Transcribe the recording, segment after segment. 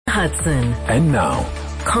Hudson. And now,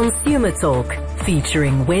 Consumer Talk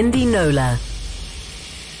featuring Wendy Knowler.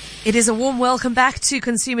 It is a warm welcome back to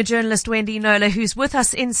consumer journalist Wendy Knowler, who's with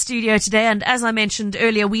us in studio today. And as I mentioned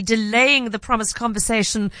earlier, we're delaying the promised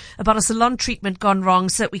conversation about a salon treatment gone wrong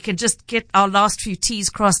so that we can just get our last few T's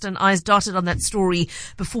crossed and I's dotted on that story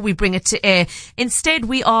before we bring it to air. Instead,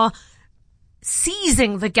 we are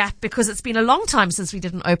seizing the gap because it's been a long time since we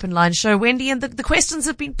did an open line show, Wendy, and the questions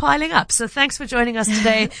have been piling up. So thanks for joining us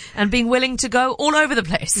today and being willing to go all over the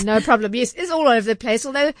place. No problem. Yes, it's all over the place.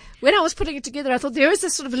 Although when I was putting it together, I thought there is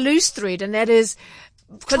this sort of a loose thread, and that is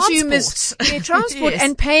consumers transport Yes.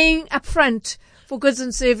 and paying upfront for goods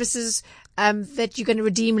and services that you're going to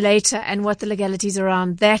redeem later, and what the legalities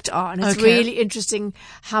around that are. And it's really interesting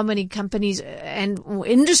how many companies and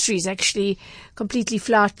industries actually completely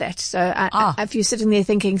flout that. So if you're sitting there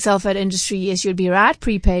thinking cell phone industry, yes, you'd be right,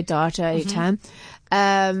 prepaid data anytime.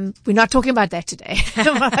 We're not talking about that today.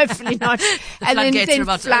 Hopefully not. And then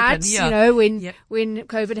flights, you know, when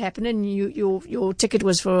COVID happened and your ticket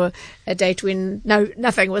was for a date when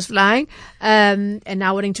nothing was flying, and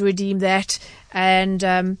now wanting to redeem that,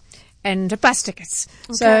 and bus tickets.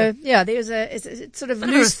 Okay. So, yeah, there's it's sort of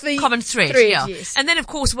loose common thread, yeah. Yes. And then, of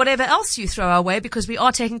course, whatever else you throw our way, because we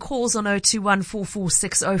are taking calls on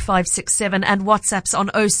 021-446-0567 and WhatsApps on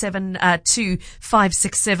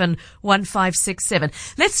 072-567-1567.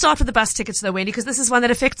 Let's start with the bus tickets, though, Wendy, because this is one that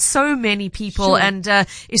affects so many people and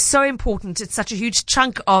is so important. It's such a huge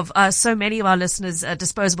chunk of so many of our listeners'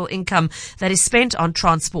 disposable income that is spent on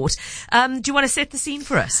transport. Do you want to set the scene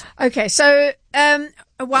for us? Okay, so a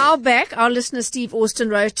while back, our listener Steve Austin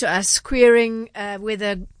wrote to us querying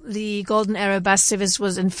whether the Golden Arrow bus service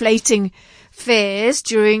was inflating fares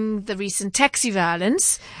during the recent taxi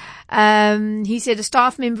violence. He said a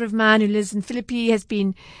staff member of mine who lives in Philippi has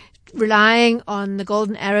been relying on the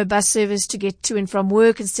Golden Arrow bus service to get to and from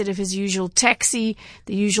work instead of his usual taxi.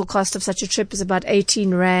 The usual cost of such a trip is about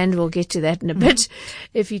 18 Rand. We'll get to that in a bit.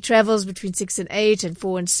 If he travels between 6 and 8 and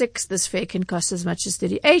 4 and 6, this fare can cost as much as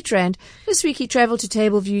 38 Rand. This week he travelled to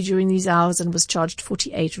Tableview during these hours and was charged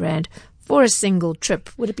 48 Rand for a single trip.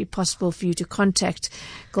 Would it be possible for you to contact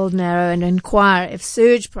Golden Arrow and inquire if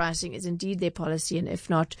surge pricing is indeed their policy, and if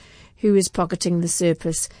not, who is pocketing the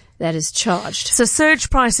surplus that is charged? So surge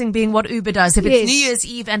pricing being what Uber does. If it's New Year's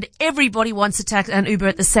Eve and everybody wants to tax an Uber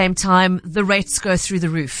at the same time, the rates go through the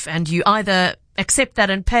roof, and you either accept that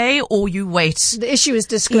and pay, or you wait. The issue is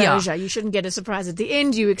disclosure. You shouldn't get a surprise at the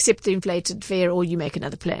end. You accept the inflated fare, or you make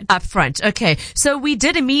another plan. Up front. Okay. So we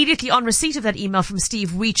did immediately, on receipt of that email from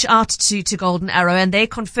Steve, reach out to Golden Arrow, and they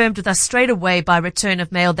confirmed with us straight away by return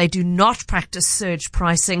of mail they do not practice surge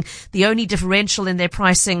pricing. The only differential in their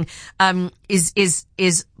pricing is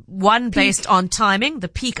one based on timing, the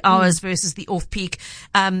peak hours versus the off-peak.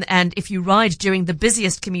 And if you ride during the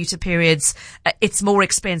busiest commuter periods, it's more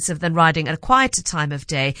expensive than riding at a quieter time of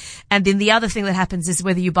day. And then the other thing that happens is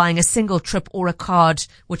whether you're buying a single trip or a card,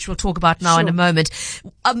 which we'll talk about now in a moment.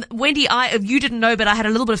 Wendy, you didn't know, but I had a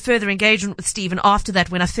little bit of further engagement with Stephen after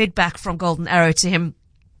that when I fed back from Golden Arrow to him.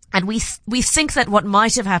 And we think that what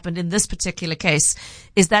might have happened in this particular case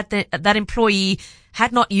is that that employee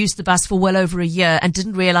had not used the bus for well over a year and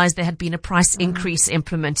didn't realize there had been a price increase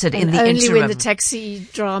implemented in the interim. Only when the taxi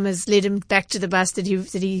dramas led him back to the bus did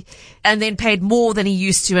he and then paid more than he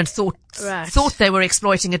used to and thought they were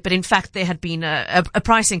exploiting it, but in fact there had been a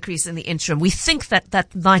price increase in the interim. We think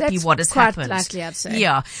that might be what has happened. That's quite likely, I'd say.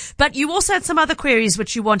 Yeah. But you also had some other queries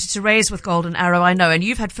which you wanted to raise with Golden Arrow, I know, and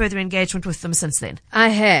you've had further engagement with them since then. I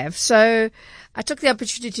have. So I took the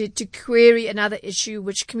opportunity to query another issue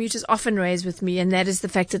which commuters often raise with me, and that is the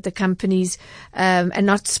fact that the companies, and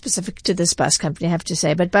not specific to this bus company, I have to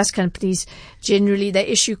say, but bus companies generally, they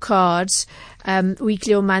issue cards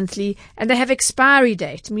weekly or monthly, and they have expiry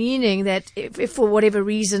date, meaning that if for whatever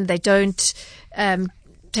reason they don't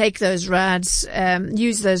take those rides,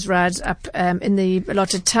 use those rides up in the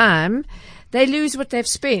allotted time, they lose what they've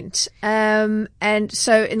spent. And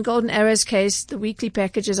so in Golden Arrow's case, the weekly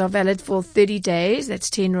packages are valid for 30 days. That's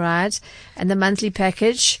 10 rides. And the monthly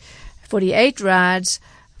package, 48 rides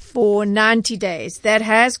for 90 days. That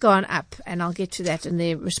has gone up. And I'll get to that in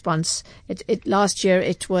the response. Last year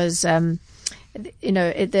it was, the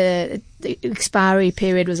expiry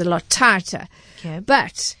period was a lot tighter. Okay.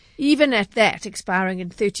 But even at that, expiring in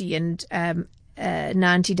 30 and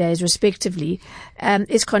 90 days respectively,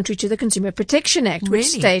 is contrary to the Consumer Protection Act, which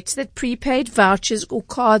states that prepaid vouchers or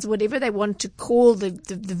cards, whatever they want to call the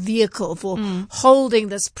vehicle for holding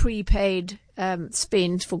this prepaid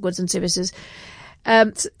spend for goods and services,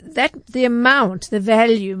 that the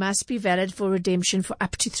value must be valid for redemption for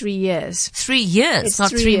up to 3 years. 3 years, not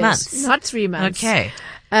 3 months. Not 3 months. Okay.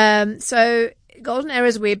 So Golden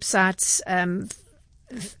Arrow's website's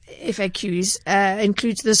FAQs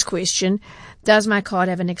includes this question: does my card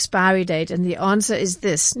have an expiry date? And the answer is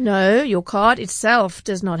this: no, your card itself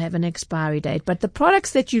does not have an expiry date, but the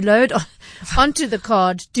products that you load onto the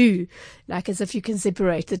card do, like as if you can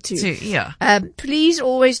separate the two. Yeah. Please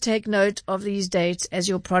always take note of these dates, as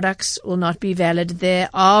your products will not be valid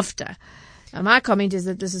thereafter. Now, my comment is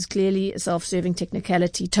that this is clearly a self-serving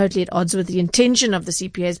technicality, totally at odds with the intention of the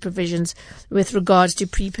CPA's provisions with regards to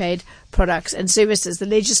prepaid products and services. The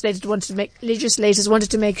legislators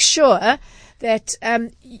wanted to make sure that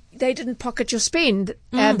they didn't pocket your spend,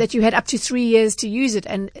 that you had up to 3 years to use it,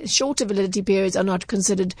 and shorter validity periods are not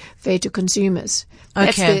considered fair to consumers.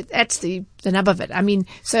 Okay. That's the nub of it. I mean,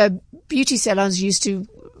 so beauty salons used to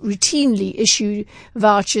routinely issue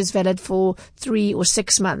vouchers valid for 3 or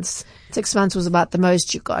 6 months. 6 months was about the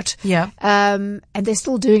most you got. Yeah. And they're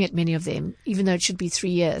still doing it, many of them, even though it should be 3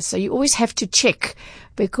 years. So you always have to check,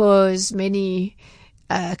 because many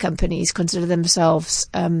companies consider themselves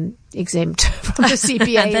exempt from the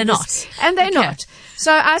CPA. And they're not. And they're not.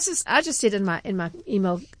 So I just said in my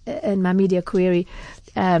email, in my media query,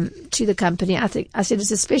 to the company, I said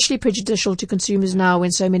it's especially prejudicial to consumers now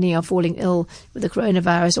when so many are falling ill with the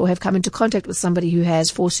coronavirus or have come into contact with somebody who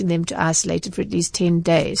has, forcing them to isolate for at least 10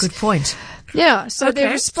 days. Good point. Yeah. So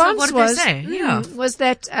their response what did they say? was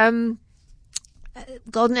that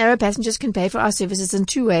Golden Arrow passengers can pay for our services in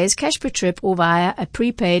 2 ways: cash per trip or via a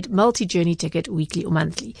prepaid multi-journey ticket, weekly or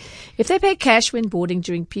monthly. If they pay cash when boarding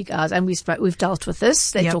during peak hours, and we've dealt with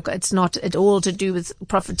this, it's not at all to do with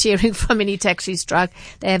profiteering from any taxi strike.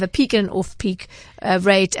 They have a peak and an off-peak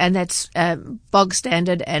rate, and that's bog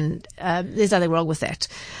standard, and there's nothing wrong with that.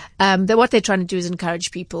 What they're trying to do is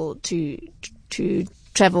encourage people to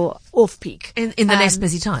travel off-peak. In the less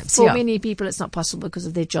busy times. For many people, it's not possible because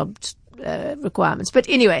of their job requirements. But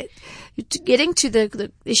anyway, getting to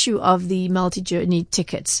the issue of the multi-journey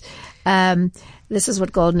tickets, this is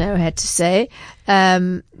what Golden Arrow had to say.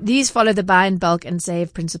 These follow the buy in bulk and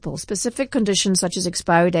save principle. Specific conditions such as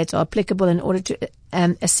expiry dates are applicable in order to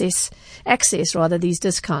access these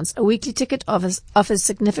discounts. A weekly ticket offers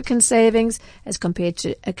significant savings as compared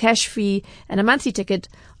to a cash fee, and a monthly ticket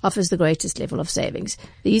offers the greatest level of savings.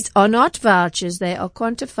 These are not vouchers, they are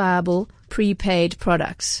quantifiable prepaid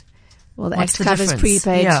products. Well, the Act covers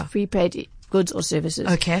prepaid goods or services.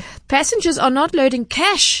 Okay. Passengers are not loading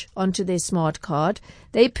cash onto their smart card.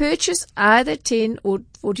 They purchase either 10 or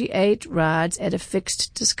 48 rides at a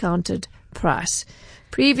fixed discounted price.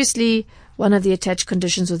 Previously, one of the attached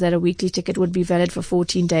conditions was that a weekly ticket would be valid for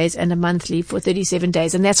 14 days and a monthly for 37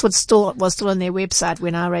 days. And that's what was still on their website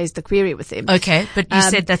when I raised the query with them. Okay, but you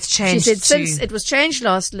said that's changed. She said since it was changed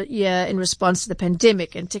last year in response to the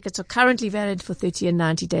pandemic, and tickets are currently valid for 30 and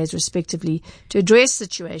 90 days respectively to address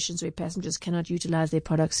situations where passengers cannot utilize their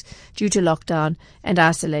products due to lockdown and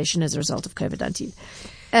isolation as a result of COVID-19.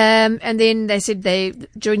 And then they said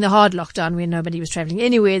during the hard lockdown when nobody was traveling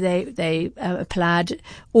anywhere, they applied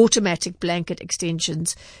automatic blanket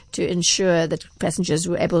extensions to ensure that passengers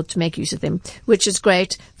were able to make use of them, which is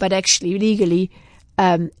great, but actually legally,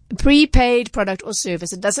 prepaid product or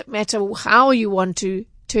service, it doesn't matter how you want to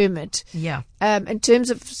term it. Yeah. In terms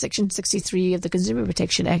of Section 63 of the Consumer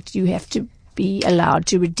Protection Act, you have to be allowed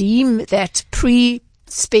to redeem that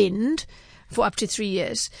pre-spend for up to 3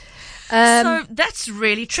 years. So that's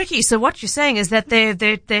really tricky. So what you're saying is that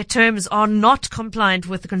their terms are not compliant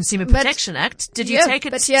with the Consumer Protection Act. Did you take it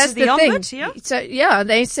to the Ombuds? Yeah. So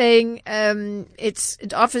they're saying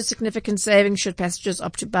it offers significant savings should passengers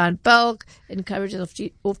opt to buy in bulk,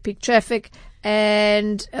 encourages off-peak traffic,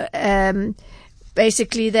 and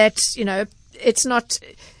basically that it's not.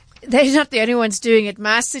 They're not the only ones doing it.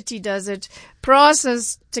 MyCity does it.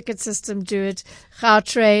 Prasa's ticket system do it.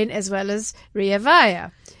 Gautrain as well as Rea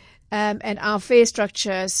Vaya. And our fare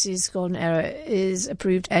structure, says Golden Arrow, is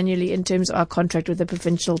approved annually in terms of our contract with the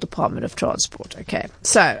Provincial Department of Transport. Okay.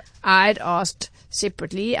 So I'd asked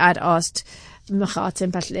Mokgate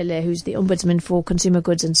Mpatlele, who's the Ombudsman for Consumer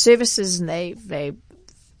Goods and Services, and they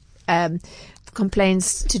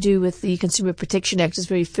complaints to do with the Consumer Protection Act is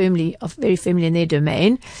very firmly in their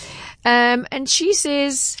domain. And she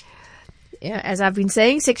says, as I've been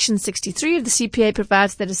saying, Section 63 of the CPA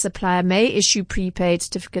provides that a supplier may issue prepaid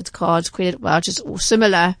certificates, cards, credit vouchers, or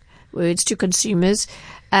similar words to consumers.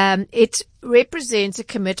 It represents a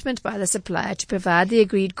commitment by the supplier to provide the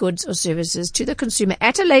agreed goods or services to the consumer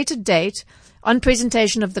at a later date on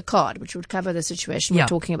presentation of the card, which would cover the situation we're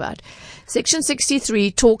talking about. Section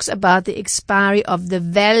 63 talks about the expiry of the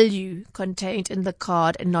value contained in the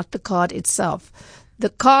card and not the card itself. The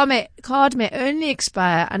card may only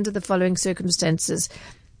expire under the following circumstances: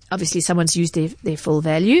 obviously someone's used their full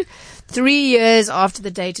value. 3 years after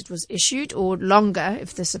the date it was issued, or longer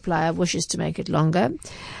if the supplier wishes to make it longer.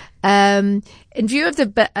 In view of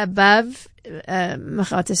the above,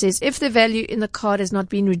 Makgata says, if the value in the card has not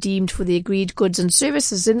been redeemed for the agreed goods and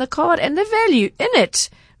services in the card and the value in it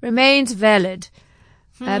remains valid,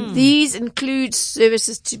 these include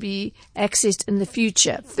services to be accessed in the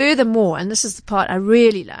future. Furthermore, and this is the part I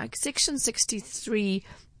really like, Section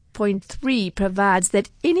 63.3 provides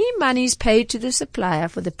that any monies paid to the supplier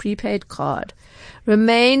for the prepaid card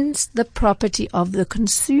remains the property of the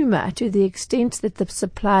consumer to the extent that the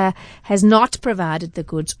supplier has not provided the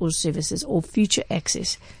goods or services or future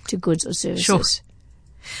access to goods or services. Sure. It's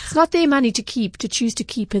not their money to choose to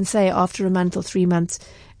keep and say after a month or 3 months,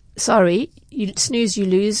 sorry, you snooze, you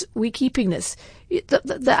lose, we're keeping this.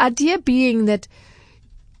 The idea being that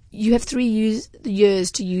you have 3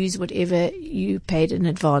 years to use whatever you paid in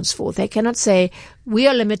advance for. They cannot say, we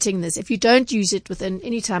are limiting this. If you don't use it within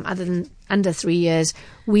any time other than under 3 years,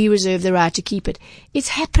 we reserve the right to keep it. It's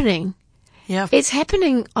happening. Yeah. It's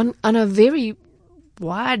happening on a very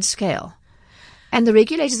wide scale. And the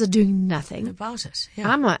regulators are doing nothing About it. Yeah.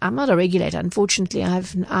 I'm not a regulator. Unfortunately, I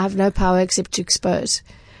have no power except to expose.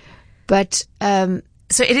 But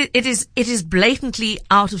So it is blatantly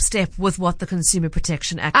out of step with what the Consumer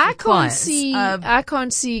Protection Act requires. I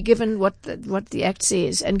can't see, given what the Act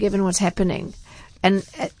says and given what's happening, and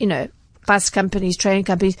bus companies, train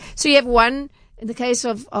companies. So you have one in the case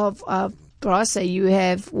of Brasa, you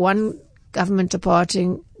have one government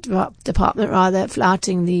department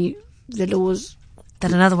flouting the laws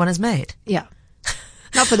that another one has made. Yeah.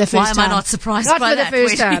 Not for the first time. Why am I not surprised by that? Not for the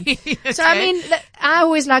first time. Okay. So, I mean, I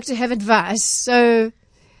always like to have advice. So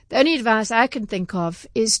the only advice I can think of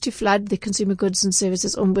is to flood the Consumer Goods and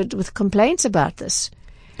Services Ombudsman with complaints about this.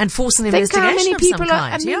 And force an Think investigation how many of some people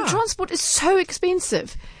kind. yeah. Transport is so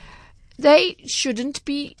expensive. They shouldn't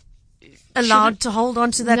be allowed to hold on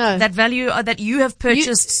to that value that you have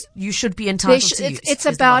purchased. You should be entitled to use. It's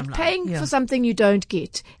about paying for something you don't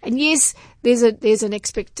get. And yes, there's an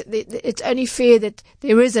it's only fair that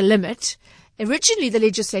there is a limit. Originally, the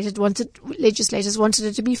legislators wanted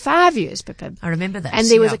it to be 5 years per PIB. I remember that. And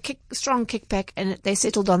there was a strong kickback, and they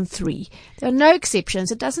settled on 3. There are no exceptions.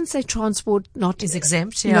 It doesn't say transport is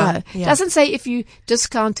exempt. Yeah. No. It doesn't say if you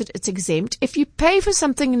discount it, it's exempt. If you pay for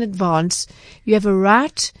something in advance, you have a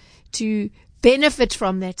right to benefit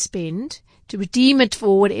from that spend, to redeem it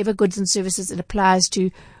for whatever goods and services it applies to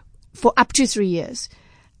for up to 3 years.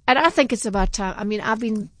 And I think it's about time. I mean, I've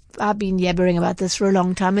been yabbering about this for a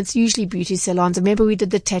long time. It's usually beauty salons. I remember we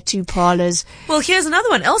did the tattoo parlors. Well, here's another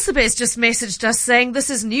one. Elsabeth just messaged us saying, this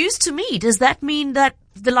is news to me. Does that mean that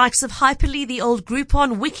the likes of Hyperly, the old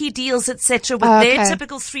Groupon, Wiki Deals, etc., with their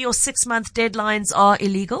typical 3 or 6 month deadlines are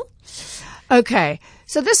illegal? Okay.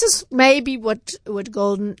 So this is maybe what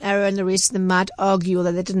Golden Arrow and the rest of them might argue,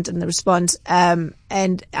 although they didn't in the response. And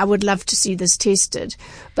I would love to see this tested.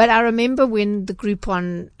 But I remember when the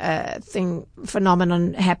Groupon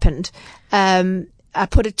phenomenon happened, I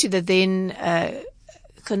put it to the then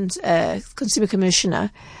Consumer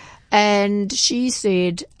Commissioner, and she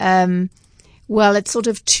said, well, it's sort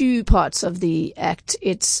of 2 parts of the Act.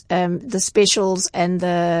 It's the specials and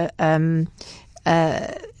the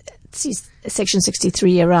Section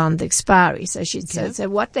 63 around the expiry. So so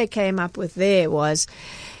what they came up with there was,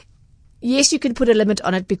 yes, you can put a limit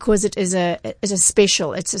on it because it is a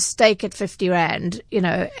special. It's a stake at 50 Rand,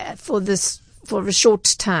 for a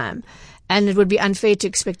short time. And it would be unfair to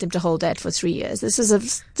expect them to hold that for 3 years. This is a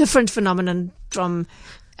different phenomenon from,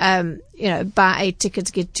 buy 8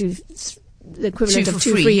 tickets, get 2, the equivalent of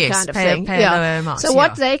 2 free kind of thing. So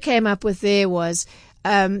what they came up with there was,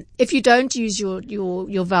 if you don't use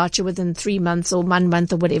your voucher within 3 months or 1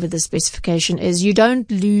 month or whatever the specification is, you don't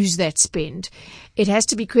lose that spend. It has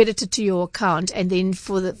to be credited to your account, and then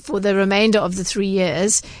for the remainder of the 3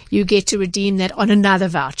 years, you get to redeem that on another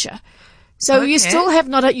voucher. So you still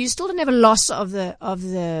don't have a loss of the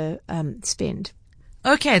spend.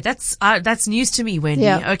 Okay, that's news to me, Wendy.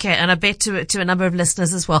 Yeah. Okay, and I bet to a number of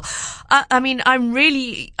listeners as well. I mean, I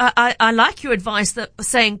like your advice that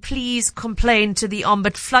saying please complain to the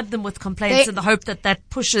Ombudsman, flood them with complaints in the hope that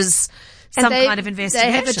pushes some kind of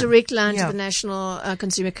investigation. They have a direct line to the National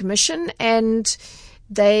Consumer Commission, and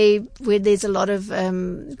where there's a lot of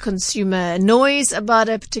consumer noise about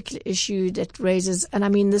a particular issue that raises, and I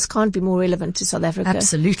mean, this can't be more relevant to South Africa.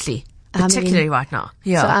 Absolutely. Particularly right now.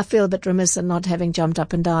 Yeah. So I feel a bit remiss in not having jumped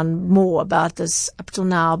up and down more about this up till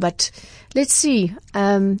now, but let's see.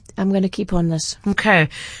 I'm going to keep on this. Okay.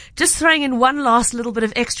 Just throwing in one last little bit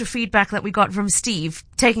of extra feedback that we got from Steve.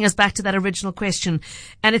 taking us back to that original question.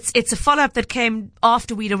 And it's a follow-up that came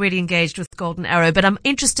after we'd already engaged with Golden Arrow, but I'm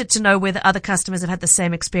interested to know whether other customers have had the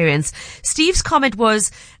same experience. Steve's comment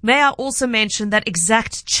was, may I also mention that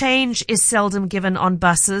exact change is seldom given on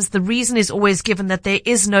buses. The reason is always given that there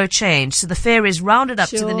is no change. So the fare is rounded up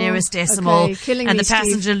to the nearest decimal, and the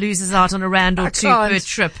passenger loses out on a rand or two per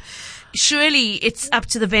trip. Surely it's up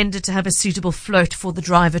to the vendor to have a suitable float for the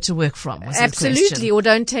driver to work from. Absolutely, or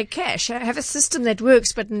don't take cash. Have a system that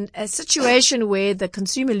works, but in a situation where the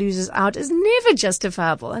consumer loses out is never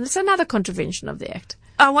justifiable, and it's another contravention of the Act.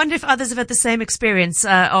 I wonder if others have had the same experience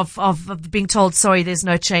of being told, sorry, there's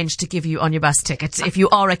no change to give you on your bus ticket. If you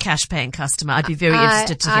are a cash-paying customer, I'd be very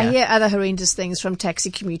interested to hear. I hear other horrendous things from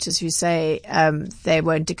taxi commuters who say they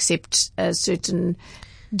won't accept certain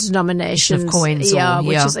denominations of coins,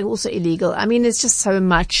 which is also illegal. I mean, it's just so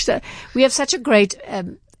much. We have such a great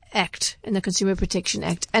act in the Consumer Protection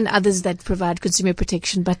Act and others that provide consumer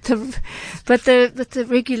protection, but the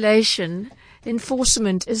regulation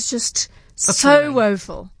enforcement is just so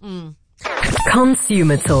woeful.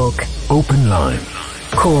 Consumer Talk. Open line.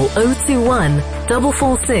 Call 021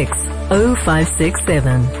 446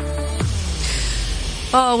 0567.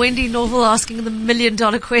 Oh, Wendy Norval asking the $1 million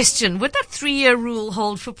question. Would that 3-year rule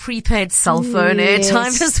hold for prepaid cell phone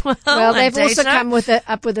airtime as well? Well, they've also come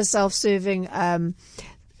up with a self-serving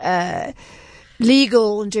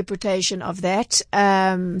legal interpretation of that.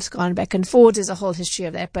 It's gone back and forth. There's a whole history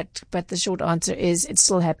of that, but the short answer is it's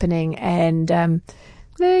still happening, and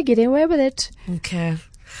they're getting away with it. Okay.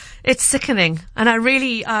 It's sickening. And I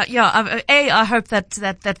really, I hope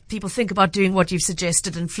that people think about doing what you've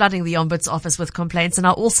suggested and flooding the Ombuds office with complaints. And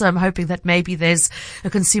I also am hoping that maybe there's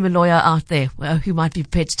a consumer lawyer out there who might be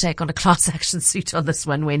prepared to take on a class action suit on this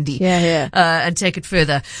one, Wendy. Yeah. And take it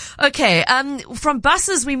further. Okay. From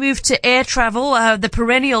buses, we move to air travel, the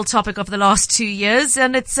perennial topic of the last 2 years.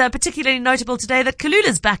 And it's particularly notable today that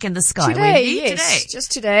Kulula's back in the sky, Wendy. Yes,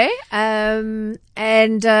 just today.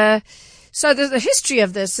 So the history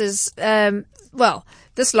of this is,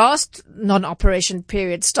 this last non-operation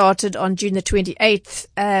period started on June the 28th.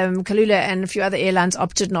 Kulula and a few other airlines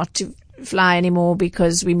opted not to fly anymore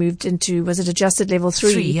because we moved into, was it adjusted level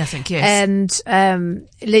 3? 3, I think, yes. And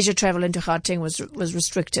leisure travel into Gauteng was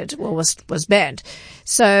restricted, was banned.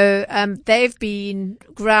 So they've been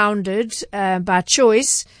grounded by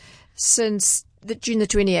choice since June the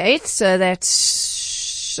 28th, so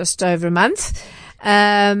that's just over a month.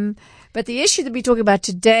 But the issue that we're talking about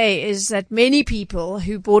today is that many people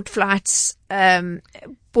who bought tickets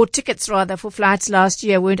for flights last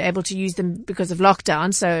year weren't able to use them because of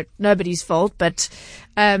lockdown. So nobody's fault, but,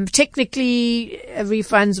 technically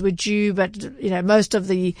refunds were due, but, most of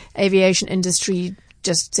the aviation industry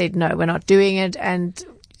just said, no, we're not doing it and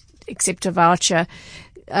accept a voucher.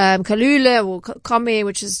 Kulula or Comair,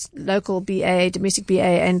 which is local BA, domestic BA,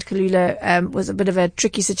 and Kulula was a bit of a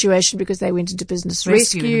tricky situation because they went into business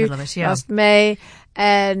rescue last May,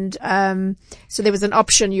 and so there was an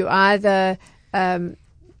option. You either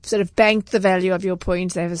sort of banked the value of your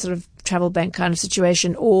points, they have a sort of travel bank kind of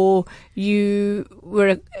situation, or you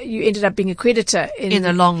ended up being a creditor in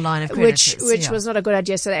the long line of creditors, which was not a good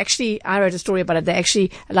idea. So I wrote a story about it. They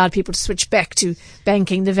actually allowed people to switch back to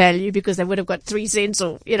banking the value because they would have got 3 cents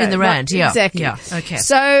or in the rand. Exactly. Yeah. Okay.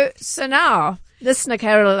 So now listener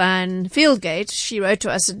Caroline Fieldgate, she wrote to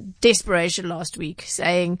us in desperation last week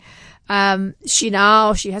saying she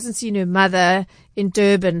hasn't seen her mother in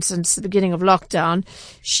Durban since the beginning of lockdown.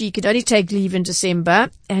 She could only take leave in December,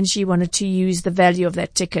 and she wanted to use the value of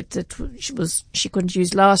that ticket that she couldn't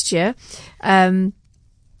use last year. I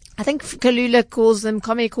think Kulula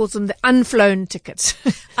Comair calls them the unflown tickets.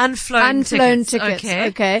 Unflown tickets.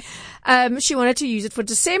 Okay. She wanted to use it for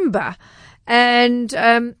December. And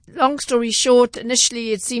long story short,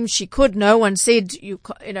 initially it seemed she could. No one said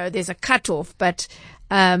there's a cutoff, but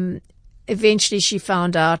eventually she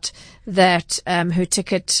found out that her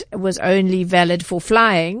ticket was only valid for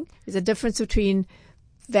flying. There's a difference between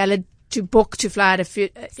valid to book to fly at a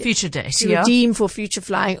future date, to redeem for future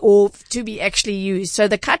flying, or to be actually used. So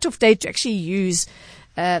the cutoff date to actually use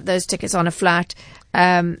those tickets on a flight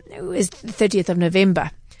is the 30th of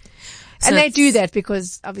November. So and they do that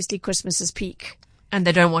because obviously Christmas is peak. And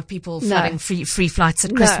they don't want people flooding free flights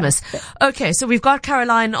at Christmas. No. Okay, so we've got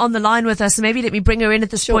Caroline on the line with us. So maybe let me bring her in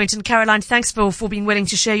at this point. And Caroline, thanks for being willing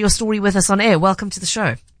to share your story with us on air. Welcome to the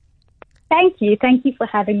show. Thank you. Thank you for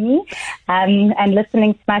having me and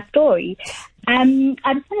listening to my story. I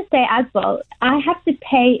just want to say as well, I have to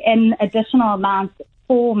pay an additional amount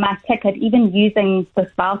for my ticket, even using this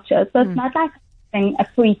voucher. So it's not like having a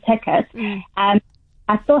free ticket. I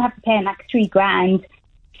still have to pay like $3,000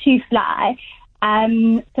 to fly.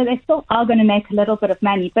 So they still are going to make a little bit of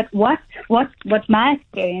money. But what my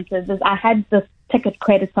experience is I had this ticket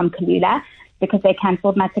credit from Kulula because they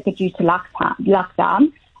cancelled my ticket due to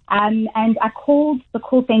lockdown. And I called the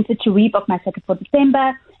call center to rebook my ticket for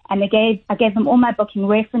December, and I gave them all my booking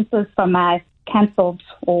references from my cancelled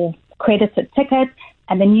or credited ticket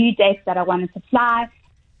and the new dates that I wanted to fly.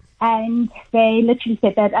 And they literally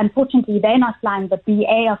said that unfortunately they're not flying, but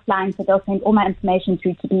BA are flying, so they'll send all my information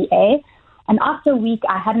through to BA. And after a week,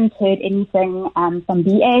 I hadn't heard anything from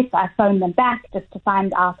BA, so I phoned them back just to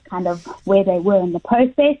find out kind of where they were in the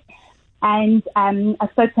process. And I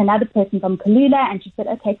spoke to another person from Kulula, and she said,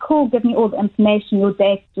 okay, cool, give me all the information, your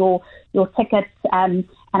dates, your tickets, and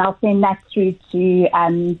I'll send that through to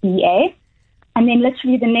BA. And then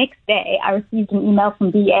literally the next day, I received an email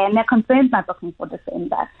from BA, and they confirmed my booking for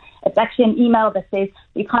December. It's actually an email that says,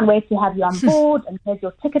 we can't wait to have you on board, and here's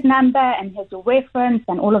your ticket number, and here's your reference,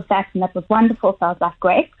 and all of that, and that was wonderful, so I was like,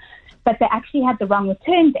 great. But they actually had the wrong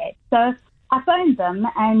return date. So I phoned them,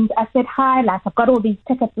 and I said, hi, like, I've got all these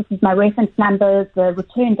tickets, this is my reference numbers, the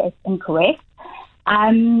return date's incorrect.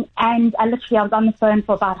 And I was on the phone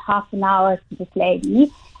for about half an hour to this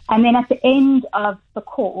lady, and then at the end of the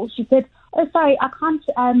call, she said, oh, sorry, I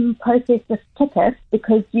can't process this ticket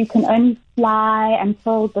because you can only fly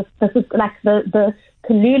until this is like the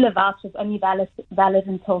Kulula voucher is only valid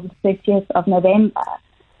until the 30th of November.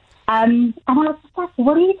 And I was just like,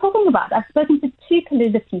 what are you talking about? I've spoken to 2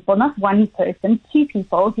 Kulula people, not one person, 2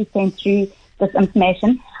 people who sent through this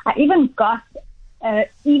information. I even got an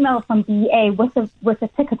email from BA with a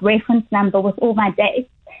ticket reference number with all my dates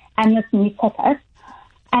and this new ticket.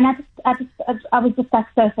 And I was just like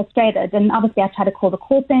so frustrated. And obviously I tried to call the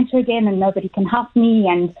call center again and nobody can help me.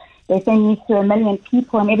 And they send me to 1 million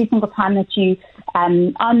people, and every single time that you,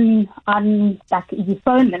 like you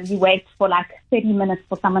phone them, you wait for like 30 minutes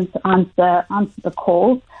for someone to answer the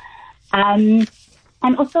call. And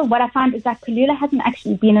also what I find is that Kulula hasn't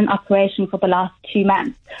actually been in operation for the last 2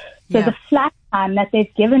 months. So the flight time that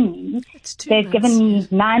they've given me, given me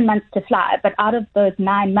 9 months to fly, but out of those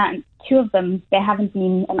 9 months, 2 of them, they haven't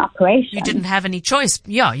been in operation. You didn't have any choice.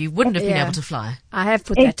 Yeah, you wouldn't have been able to fly. I have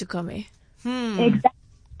put that to Kami. Exactly.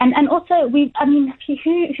 And also, who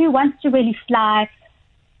wants to really fly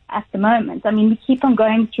at the moment? I mean, we keep on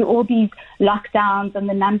going through all these lockdowns and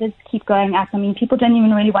the numbers keep going up. I mean, people don't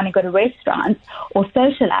even really want to go to restaurants or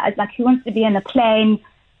socialize. Like, who wants to be in a plane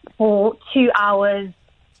for 2 hours,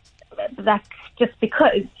 like, just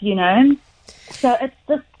because, you know? So it's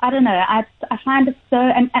just, I don't know, I find it so,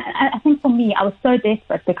 and I think for me, I was so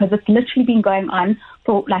desperate because it's literally been going on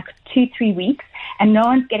for like 2-3 weeks and no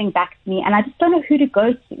one's getting back to me, and I just don't know who to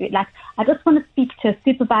go to. Like, I just want to speak to a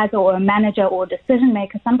supervisor or a manager or a decision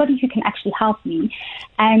maker, somebody who can actually help me.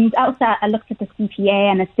 And also, I looked at the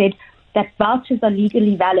CPA and it said that vouchers are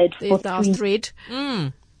legally valid for 3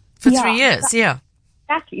 years, yeah.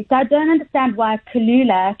 Exactly. So I don't understand why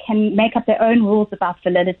Kulula can make up their own rules about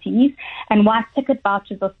validities and why ticket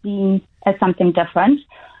vouchers are seen as something different.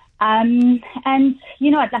 And,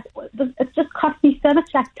 you know, like, it just cost me so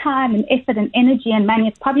much like time and effort and energy and money.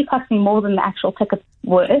 It's probably cost me more than the actual ticket's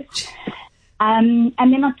worth. And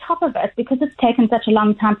then on top of it, because it's taken such a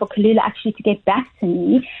long time for Kulula actually to get back to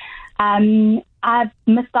me, I've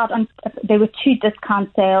missed out on, there were 2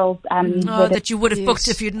 discount sales. That you would have booked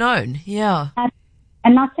if you'd known. Yeah.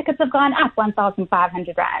 And now tickets have gone up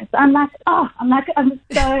 1,500 rand. So I'm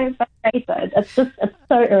so frustrated. It's so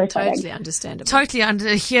irritating. Totally understandable.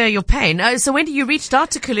 Totally hear your pain. So when you reached out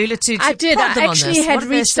to Kulula to I did. prod them I actually on this? had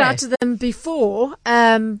reached out to them before,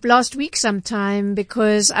 last week sometime,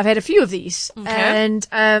 because I've had a few of these. Okay. And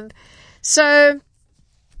so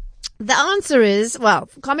the answer is, well,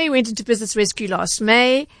 Kami went into business rescue last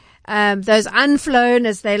May. Those unflown,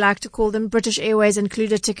 as they like to call them, British Airways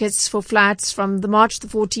included tickets for flights from the March the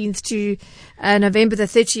 14th to November the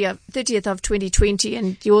 30th of 2020,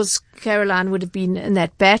 and yours, Caroline, would have been in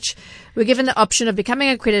that batch. We're given the option of becoming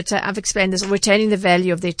a creditor, I've explained this, or retaining the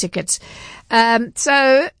value of their tickets. Kami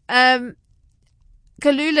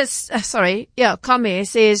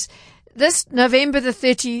says this November the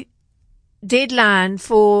 30th deadline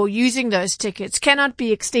for using those tickets cannot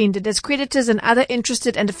be extended as creditors and other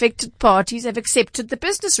interested and affected parties have accepted the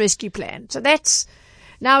business rescue plan. So that's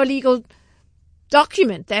now a legal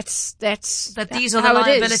document. That's these are the how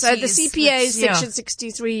liabilities. it is. So the CPA section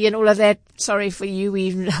 63 and all of that. Sorry for you.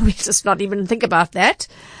 We just not even think about that.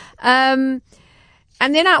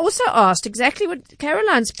 And then I also asked exactly what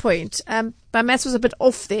Caroline's point. My maths was a bit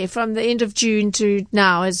off there. From the end of June to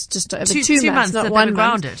now is just over 2 months, not 1 month.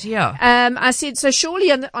 Grounded, yeah. I said, so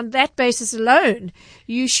surely on that basis alone,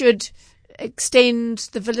 you should extend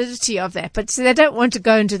the validity of that. But so they don't want to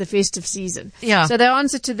go into the festive season. Yeah. So their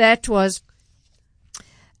answer to that was,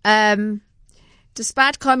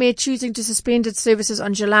 despite Comair choosing to suspend its services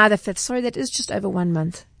on July the 5th, sorry, that is just over 1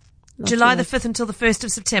 month. July the 5th until the 1st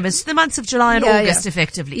of September. It's the months of July and August,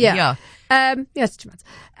 effectively. Yeah. It's 2 months.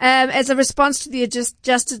 As a response to the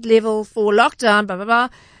adjusted level for lockdown, blah, blah, blah,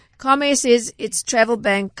 Comair says its travel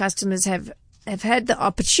bank customers have had the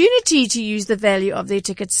opportunity to use the value of their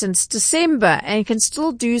tickets since December and can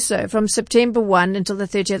still do so from September 1 until the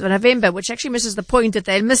 30th of November, which actually misses the point that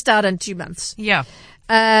they missed out on 2 months. Yeah.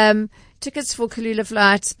 Tickets for Kulula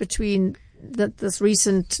flights between this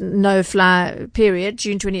recent no-fly period,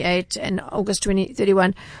 June 28 and August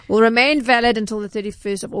 31, will remain valid until the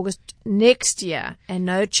 31st of August next year, and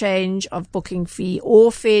no change of booking fee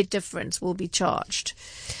or fare difference will be charged.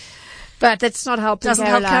 But that's not helping Doesn't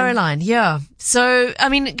Caroline. help Caroline, yeah. So, I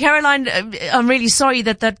mean, Caroline, I'm really sorry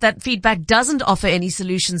that feedback doesn't offer any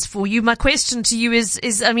solutions for you. My question to you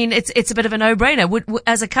is, I mean, it's a bit of a no-brainer.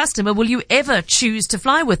 As a customer, will you ever choose to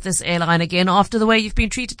fly with this airline again after the way you've been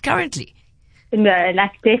treated currently? No,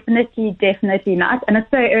 like definitely not. And it's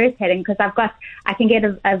so irritating because I can get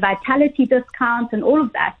a vitality discount and all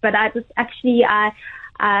of that, but I just I'm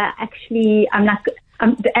not.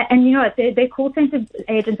 And you know, their call center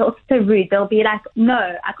agents are also so rude. They'll be like,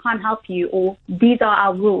 "No, I can't help you," or "These are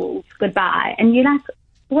our rules. Goodbye." And you're like,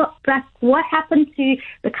 what happened to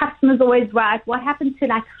the customer's always right? What happened to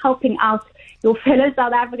like helping out your fellow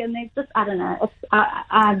South Africans? It's just, I don't know.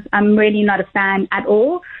 I'm really not a fan at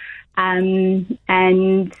all. And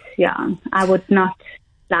yeah, I would not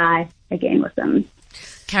fly again with them.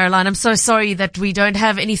 Caroline, I'm so sorry that we don't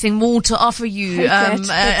have anything more to offer you.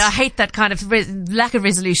 I hate that kind of lack of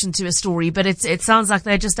resolution to a story, but it sounds like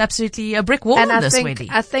they're just absolutely a brick wall on this, Wendy.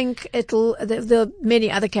 I think there are many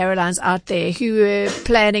other Carolines out there who are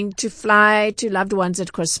planning to fly to loved ones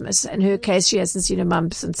at Christmas. In her case, she hasn't seen her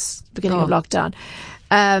mum since the beginning of lockdown.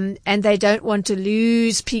 And they don't want to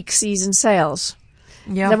lose peak season sales.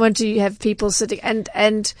 Yeah. They want to have people sitting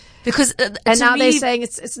and because now they're saying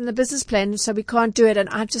it's in the business plan, so we can't do it. And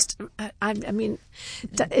I mean,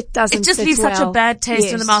 it doesn't. It just fit leaves well. such a bad taste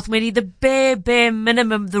in Yes. the mouth, Wendy. The bare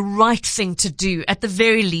minimum, the right thing to do, at the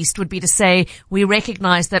very least, would be to say we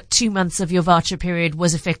recognise that 2 months of your voucher period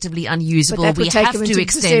was effectively unusable. But that We would take have them to into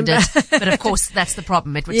extend December. it. But of course, that's the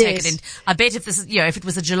problem. It would Yes. take it in. I bet if this is, if it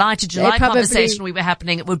was a July to July probably- conversation we were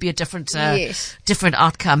happening, it would be a different, Yes. different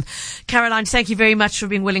outcome. Caroline, thank you very much for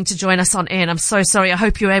being willing to join us on air. And I'm so sorry. I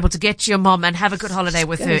hope you're able to get to your mom and have a good holiday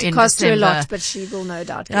with her Going to in cost December. her a lot, but she will no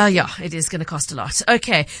doubt. Yeah, it is going to cost a lot.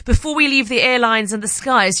 Okay, before we leave the airlines and the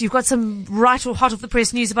skies, you've got some right or hot off the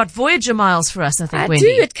press news about Voyager miles for us, I think, I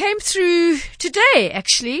Wendy. do. It came through today,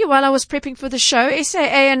 actually, while I was prepping for the show.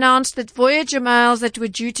 SAA announced that Voyager miles that were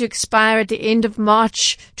due to expire at the end of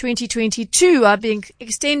March 2022 are being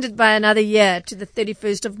extended by another year to the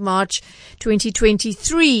 31st of March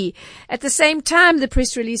 2023. At the same time, the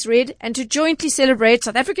press release read, and to jointly celebrate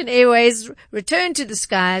South African Airways' return to the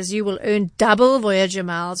skies, you will earn double Voyager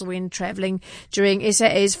miles when travelling during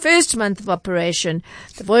SAA's first month of operation.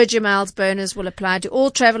 The Voyager miles bonus will apply to all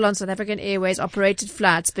travel on South African Airways operated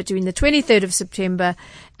flights between the 23rd of September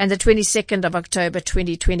and the 22nd of October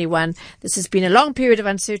 2021. This has been a long period of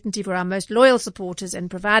uncertainty for our most loyal supporters, and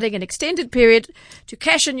providing an extended period to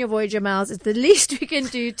cash in your Voyager miles is the least we can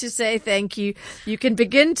do to say thank you. You can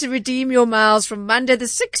begin to redeem your miles from Monday the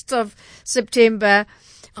 6th of September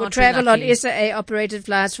for Aren't we travel on lucky? SAA operated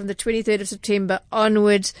flights from the 23rd of September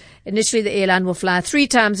onwards. Initially, the airline will fly 3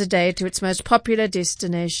 times a day to its most popular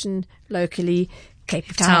destination locally,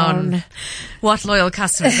 Cape Town. What loyal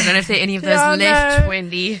customers. I don't know if there are any of those Yeah, left, no.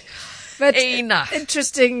 Wendy. But Enough.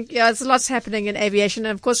 interesting. Yeah, there's lots happening in aviation.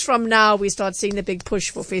 And of course, from now, we start seeing the big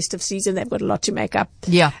push for festive season. They've got a lot to make up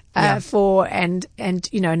Yeah. for. And,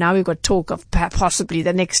 now we've got talk of possibly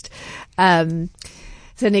the next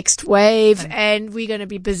wave, and we're going to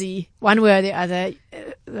be busy one way or the other.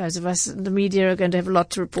 Those of us in the media are going to have a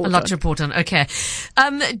lot to report on. A lot to report on. Okay.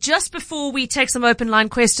 Just before we take some open line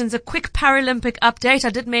questions, a quick Paralympic update. I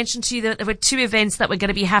did mention to you that there were 2 events that were going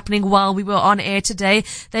to be happening while we were on air today.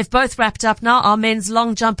 They've both wrapped up now. Our men's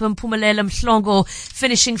long jumper, Mpumelelo Mhlongo,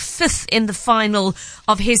 finishing 5th in the final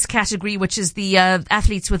of his category, which is the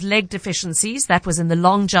athletes with leg deficiencies. That was in the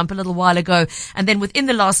long jump a little while ago. And then within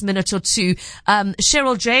the last minute or two,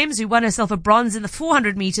 Cheryl James, who won herself a bronze in the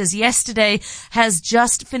 400 meters yesterday, has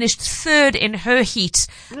just just finished third in her heat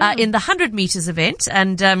in the 100 meters event.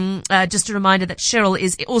 And just a reminder that Cheryl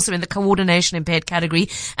is also in the coordination impaired category,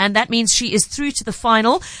 and that means she is through to the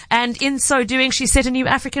final. And in so doing, she set a new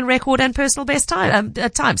African record and personal best time.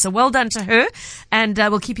 So well done to her, and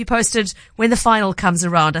we'll keep you posted when the final comes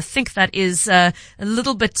around. I think that is a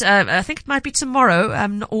little bit. I think it might be tomorrow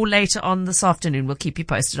or later on this afternoon. We'll keep you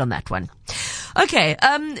posted on that one. Okay,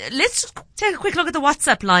 let's take a quick look at the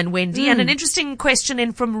WhatsApp line, Wendy, and an interesting question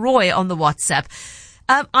in from Roy on the WhatsApp.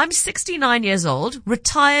 I'm 69 years old,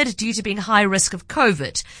 retired due to being high risk of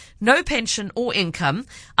COVID. No pension or income.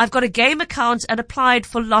 I've got a game account and applied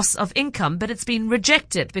for loss of income, but it's been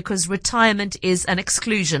rejected because retirement is an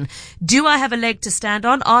exclusion. Do I have a leg to stand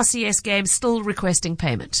on? RCS Game still requesting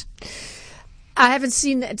payment. I haven't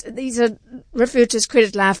seen that. These are referred to as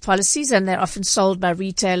credit life policies, and they're often sold by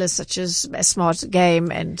retailers such as Smart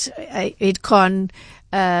Game and Edcon,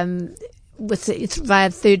 via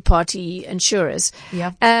third-party insurers.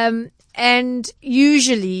 Yeah. And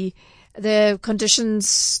usually the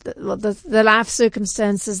conditions, the life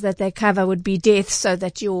circumstances that they cover would be death, so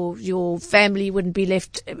that your family wouldn't be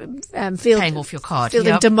left paying off your card,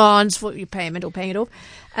 fielding demands for your payment or paying it off.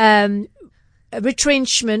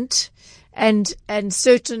 Retrenchment and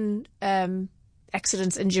certain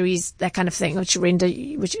accidents, injuries, that kind of thing, which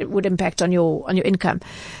would impact on your income.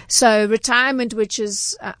 So retirement, which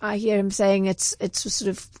is, I hear him saying it's sort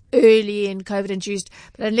of early and COVID induced,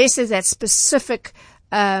 but unless there's that specific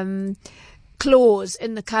clause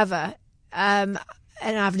in the cover, and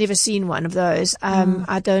I've never seen one of those,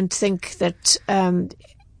 I don't think that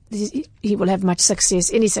he will have any success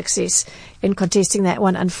in contesting that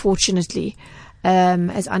one, unfortunately.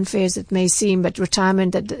 As unfair as it may seem, but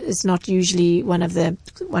retirement is not usually one of the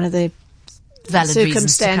valid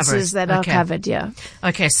circumstances that are covered. Yeah.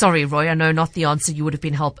 Okay. Sorry, Roy. I know not the answer you would have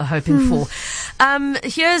been hoping for.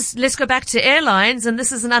 Let's go back to airlines, and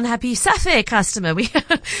this is an unhappy Safair customer.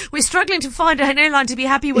 We're struggling to find an airline to be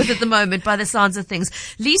happy with at the moment by the sounds of things.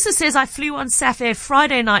 Lisa says, I flew on Safair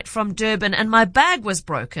Friday night from Durban and my bag was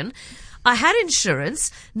broken. I had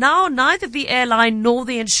insurance. Now neither the airline nor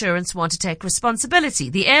the insurance want to take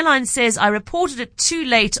responsibility. The airline says I reported it too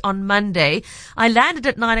late on Monday. I landed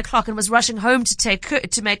at 9 o'clock and was rushing home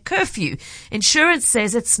to make curfew. Insurance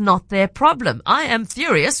says it's not their problem. I am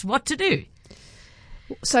furious. What to do?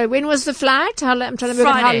 So when was the flight? I'm trying to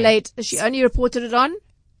remember how late. She only reported it on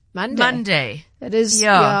Monday. That is,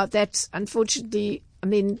 that's unfortunately,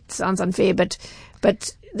 sounds unfair, but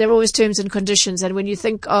there are always terms and conditions. And when you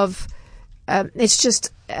think of, it's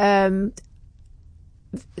just, it's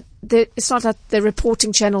not like the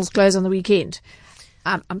reporting channels close on the weekend.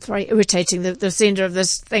 I'm sorry, irritating the sender of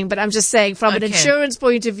this thing, but I'm just saying from an insurance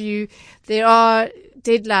point of view, there are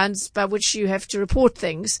deadlines by which you have to report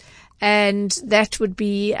things. And that would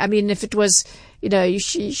be, if it was,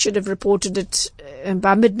 she should have reported it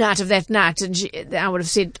by midnight of that night, and I would have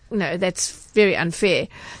said, no, that's very unfair.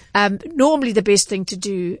 Normally the best thing to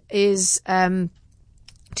do is,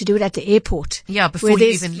 to do it at the airport. Yeah, before you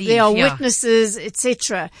even leave. There are witnesses,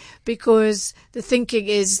 etc. Because the thinking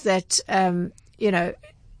is that,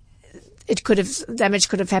 damage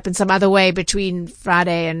could have happened some other way between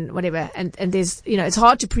Friday and whatever. And there's, it's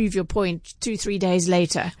hard to prove your point 2-3 days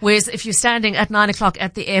later. Whereas if you're standing at 9 o'clock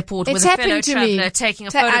at the airport with a fellow traveller taking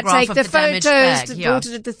a photograph of the damaged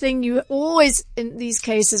bag. The thing you always, in these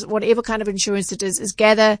cases, whatever kind of insurance it is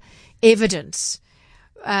gather evidence.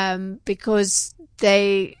 Because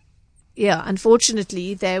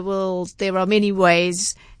unfortunately there are many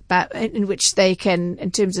ways in which they can,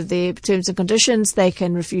 in terms of their terms and conditions, they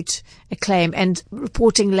can refute a claim, and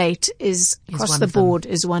reporting late is across the board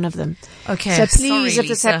is one of them. Okay. So please, if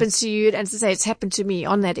this happens to you, and to say it's happened to me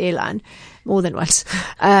on that airline more than once,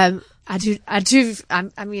 I like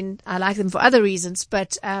them for other reasons,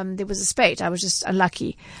 but there was a spate. I was just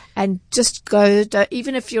unlucky. And just go,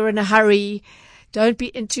 even if you're in a hurry, don't be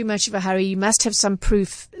in too much of a hurry. You must have some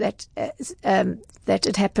proof that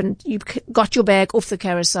it happened. You got your bag off the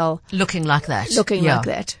carousel. Looking like that. Like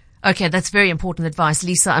that. Okay, that's very important advice.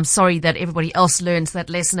 Lisa, I'm sorry that everybody else learns that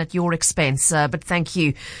lesson at your expense, but thank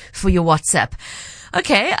you for your WhatsApp.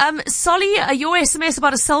 Okay, Solly, your SMS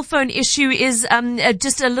about a cell phone issue is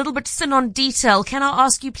just a little bit thin on detail. Can I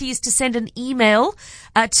ask you please to send an email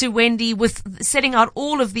to Wendy with setting out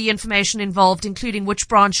all of the information involved, including which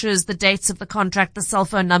branches, the dates of the contract, the cell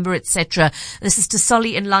phone number, etc. This is to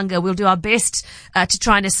Solly in Langa. We'll do our best to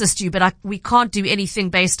try and assist you, but we can't do anything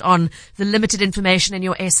based on the limited information in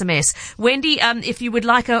your SMS. Wendy, if you would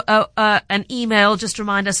like an email, just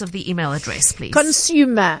remind us of the email address, please.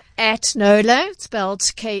 Consumer@knowler, spelled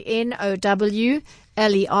KNOWLER,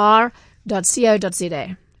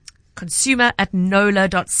 consumer@nola.co.za.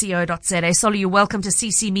 consumer@nola.co.za. Solly, you're welcome to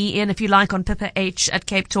CC me in if you like on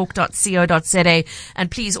pipah@capetalk.co.za. And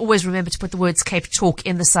please always remember to put the words Cape Talk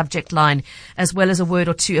in the subject line, as well as a word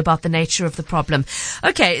or two about the nature of the problem.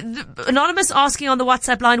 Okay, Anonymous asking on the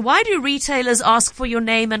WhatsApp line, why do retailers ask for your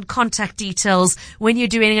name and contact details when you're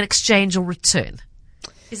doing an exchange or return?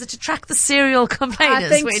 Is it to track the serial complainers, I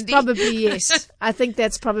think Wendy? probably yes. I think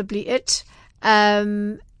that's probably it.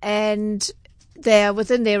 And they are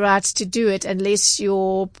within their rights to do it unless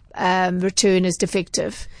your return is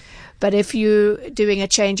defective. But if you're doing a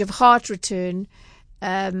change of heart return,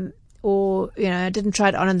 or, I didn't try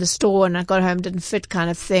it on in the store and I got home, didn't fit kind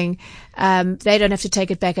of thing, they don't have to take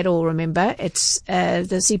it back at all, remember. It's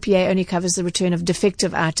the CPA only covers the return of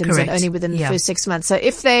defective items. Correct. And only within the first 6 months. So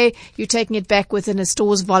if you're taking it back within a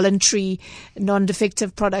store's voluntary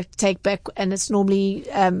non-defective product take back, and it's normally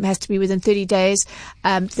has to be within 30 days,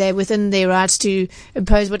 they're within their rights to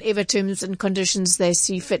impose whatever terms and conditions they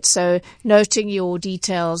see fit. So noting your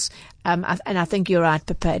details, and I think you're right,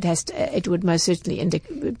 Pippa. It would most certainly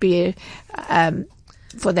be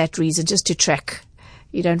for that reason, just to track.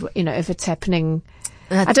 You don't, if it's happening.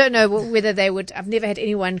 I don't know whether they would. I've never had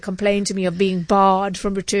anyone complain to me of being barred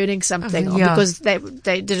from returning something, or because they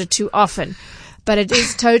did it too often. But it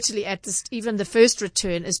is totally even the first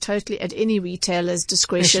return is totally at any retailer's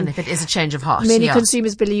discretion. If it is a change of heart. Many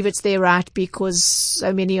consumers believe it's their right because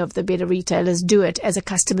so many of the better retailers do it as a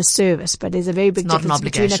customer service. But there's a very big difference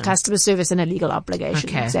between a customer service and a legal obligation.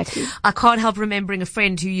 Okay. Exactly. I can't help remembering a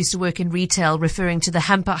friend who used to work in retail referring to the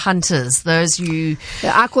hamper hunters. Those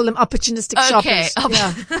I call them opportunistic shoppers.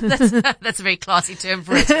 Yeah. That's a very classy term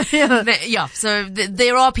for it. So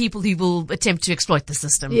there are people who will attempt to exploit the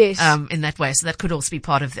system in that way. So that could also be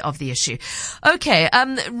part of the issue. Okay,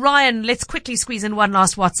 Ryan, let's quickly squeeze in one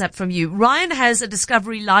last WhatsApp from you. Ryan has a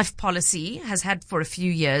Discovery Life policy, has had for a few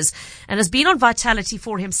years, and has been on Vitality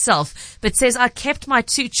for himself, but says, I kept my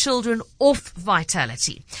 2 children off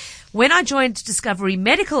Vitality. When I joined Discovery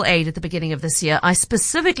Medical Aid at the beginning of this year, I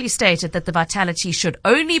specifically stated that the Vitality should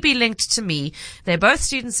only be linked to me. They're both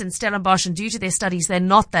students in Stellenbosch, and due to their studies, they're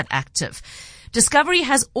not that active. Discovery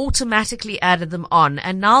has automatically added them on,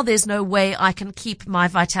 and now there's no way I can keep my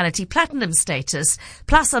Vitality Platinum status.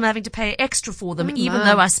 Plus, I'm having to pay extra for them, even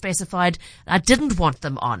though I specified I didn't want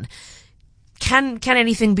them on. Can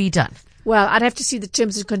anything be done? Well, I'd have to see the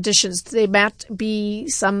terms and conditions. There might be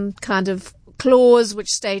some kind of clause which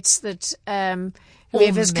states that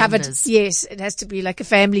whoever's covered, yes, it has to be like a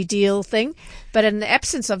family deal thing. But in the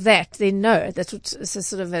absence of that, then no, that's it's a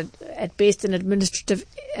sort of at best an administrative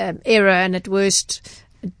error, and at worst,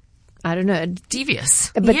 I don't know,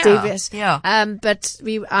 devious, a bit devious. Yeah. But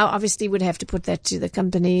we obviously would have to put that to the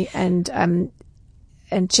company and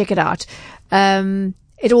check it out.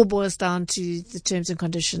 It all boils down to the terms and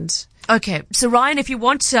conditions. Okay. So Ryan, if you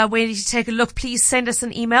want Wendy to take a look, please send us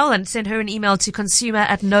an email and send her an email to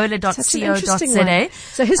consumer@nola.co.za.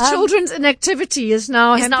 So his children's inactivity is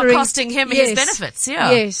now costing him his benefits.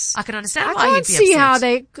 Yeah. Yes. I can understand I why he'd can't be see upset. how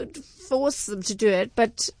they could force them to do it,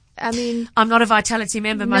 but I mean, I'm not a Vitality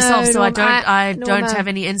member myself, so I don't have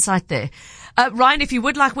any insight there. Ryan, if you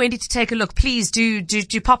would like Wendy to take a look, please do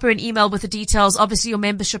pop her an email with the details. Obviously, your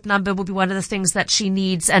membership number will be one of the things that she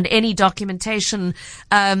needs, and any documentation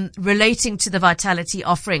relating to the Vitality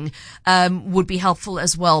offering would be helpful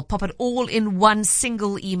as well. Pop it all in one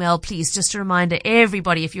single email, please. Just a reminder,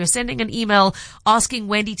 everybody, if you're sending an email asking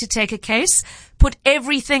Wendy to take a case, put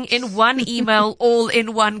everything in one email, all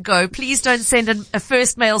in one go. Please don't send a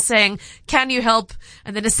first mail saying, can you help?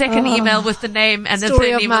 And then a second email with the name, and then story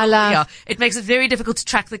third of email. my life. Yeah, it makes it very difficult to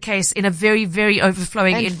track the case in a very, very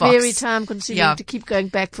overflowing and inbox. very time consuming to keep going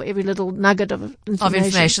back for every little nugget of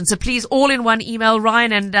information. So please, all in one email,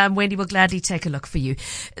 Ryan, and Wendy will gladly take a look for you.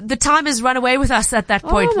 The time has run away with us at that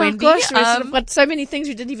point, Wendy. Oh my gosh, we've got so many things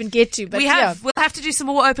we didn't even get to. But we'll have to do some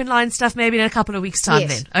more open line stuff maybe in a couple of weeks' time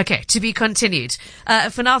then. Okay, to be continued.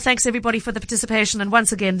 For now, thanks everybody for the participation. And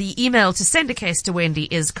once again, the email to send a case to Wendy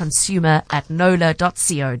is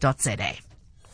consumer@nola.co.za.